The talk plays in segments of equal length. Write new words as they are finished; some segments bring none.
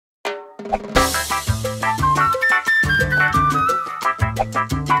I've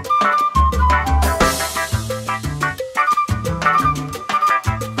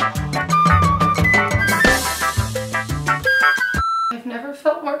never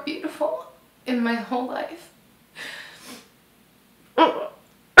felt more beautiful in my whole life.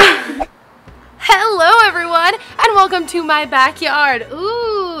 Hello everyone, and welcome to my backyard.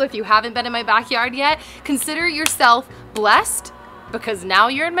 Ooh, if you haven't been in my backyard yet, consider yourself blessed, because now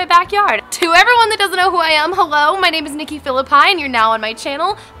you're in my backyard. To everyone that doesn't know who I am, hello, my name is NikkiPhillippi, and you're now on my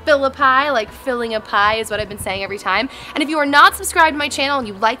channel. Phillippi, like filling a pie is what I've been saying every time. And if you are not subscribed to my channel and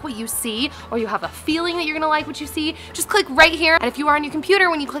you like what you see, or you have a feeling that you're gonna like what you see, just click right here. And if you are on your computer,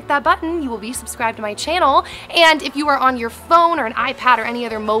 when you click that button, you will be subscribed to my channel. And if you are on your phone or an iPad or any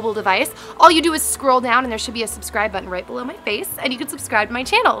other mobile device, all you do is scroll down and there should be a subscribe button right below my face, and you can subscribe to my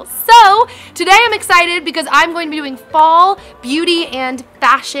channel. So today I'm excited because I'm going to be doing fall beauty and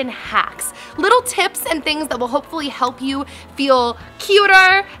fashion hacks. Little tips and things that will hopefully help you feel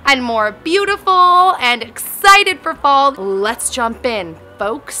cuter and more beautiful and excited for fall. Let's jump in,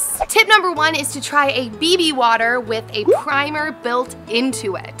 folks. Tip number one is to try a BB water with a primer built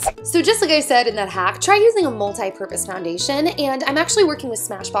into it. So just like I said in that hack, try using a multi-purpose foundation, and I'm actually working with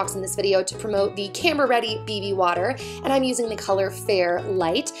Smashbox in this video to promote the Camera Ready BB water, and I'm using the color Fair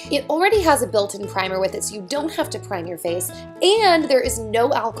Light. It already has a built-in primer with it, so you don't have to prime your face, and there is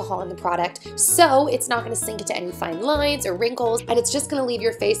no alcohol in the product, so it's not going to sink into any fine lines or wrinkles, and it's just going to leave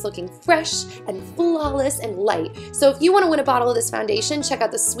your face looking fresh and flawless and light. So if you want to win a bottle of this foundation, check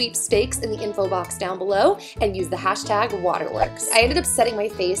out the sweepstakes in the info box down below and use the hashtag waterworks. I ended up setting my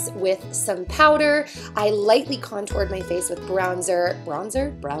face with some powder. I lightly contoured my face with bronzer,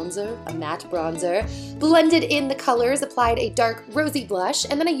 a matte bronzer, blended in the colors, applied a dark rosy blush,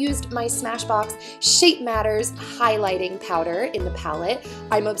 and then I used my Smashbox Shape Matters highlighting powder in the palette.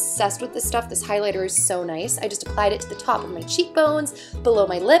 I'm obsessed with this stuff. This highlighter is so nice. I just applied it to the top of my cheekbones, below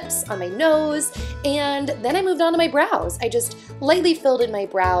my lips, on my nose, and then I moved on to my brows. I just lightly filled in my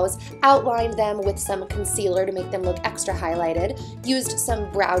brows, outlined them with some concealer to make them look extra highlighted, used some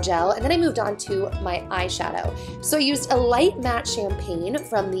brow gel, and then I moved on to my eyeshadow. So I used a light matte champagne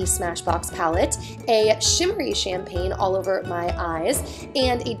from the Smashbox palette, a shimmery champagne all over my eyes,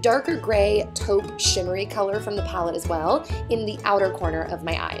 and a darker gray taupe shimmery color from the palette as well in the outer corner of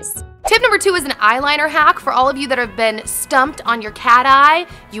my eyes. Tip number two is an eyeliner hack. For all of you that have been stumped on your cat eye,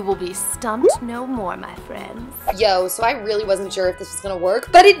 you will be stumped no more, my friends. Yo, so I really wasn't sure if this was gonna work,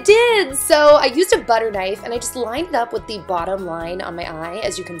 but it did! So I used a butter knife and I just lined it up with the bottom line on my eye,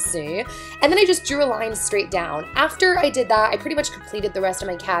 as you can see, and then I just drew a line straight down. After I did that, I pretty much completed the rest of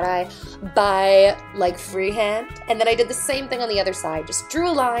my cat eye by like freehand, and then I did the same thing on the other side. Just drew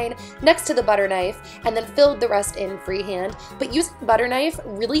a line next to the butter knife and then filled the rest in freehand. But using the butter knife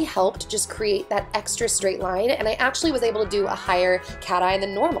really helped just create that extra straight line, and I actually was able to do a higher cat eye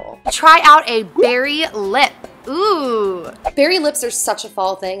than normal. Try out a berry lip. Ooh. Berry lips are such a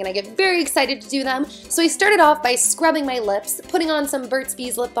fall thing, and I get very excited to do them. So I started off by scrubbing my lips, putting on some Burt's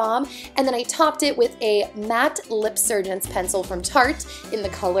Bees lip balm, and then I topped it with a matte Lip Surgeon's pencil from Tarte in the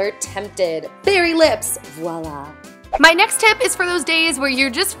color Tempted. Berry lips, voila. My next tip is for those days where you're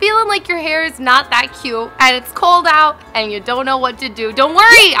just feeling like your hair is not that cute and it's cold out and you don't know what to do. Don't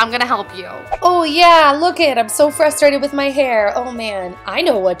worry, I'm gonna help you. Oh yeah, look it, I'm so frustrated with my hair. Oh man, I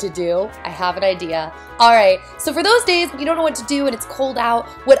know what to do. I have an idea. Alright, so for those days when you don't know what to do and it's cold out,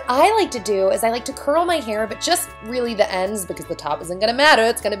 what I like to do is I like to curl my hair, but just really the ends, because the top isn't gonna matter,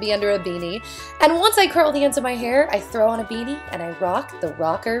 it's gonna be under a beanie. And once I curl the ends of my hair, I throw on a beanie and I rock the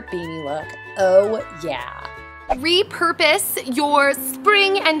rocker beanie look. Oh yeah. Repurpose your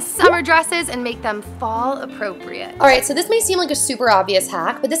spring and summer dresses and make them fall appropriate. Alright, so this may seem like a super obvious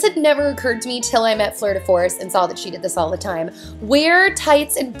hack, but this had never occurred to me till I met Fleur de Force and saw that she did this all the time. Wear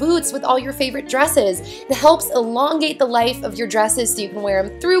tights and boots with all your favorite dresses. It helps elongate the life of your dresses so you can wear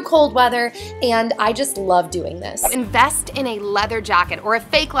them through cold weather, and I just love doing this. Invest in a leather jacket or a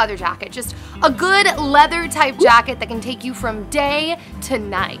fake leather jacket, just a good leather type jacket that can take you from day to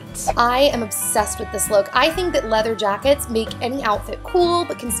night. I am obsessed with this look. I think that leather jackets make any outfit cool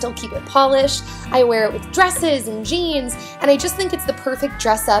but can still keep it polished. I wear it with dresses and jeans, and I just think it's the perfect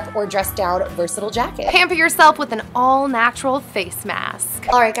dress up or dress down versatile jacket. Pamper yourself with an all-natural face mask.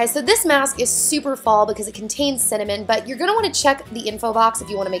 Alright guys, so this mask is super fall because it contains cinnamon, but you're going to want to check the info box if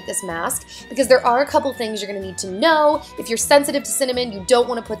you want to make this mask, because there are a couple things you're going to need to know. If you're sensitive to cinnamon, you don't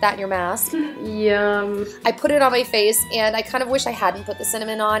want to put that in your mask. Yum. I put it on my face, and I kind of wish I hadn't put the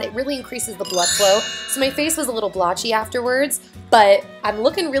cinnamon on. It really increases the blood flow, so my face was a little blotchy afterwards, but I'm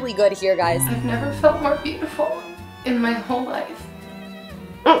looking really good here, guys. I've never felt more beautiful in my whole life.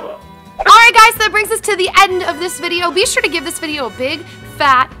 that brings us to the end of this video. Be sure to give this video a big,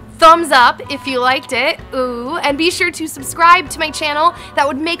 fat thumbs up if you liked it. Ooh, and be sure to subscribe to my channel. That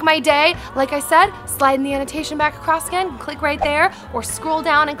would make my day. Like I said, slide in the annotation back across again, click right there, or scroll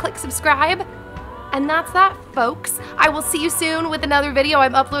down and click subscribe. And that's that, folks. I will see you soon with another video.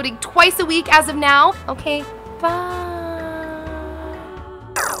 I'm uploading twice a week as of now. Okay, bye.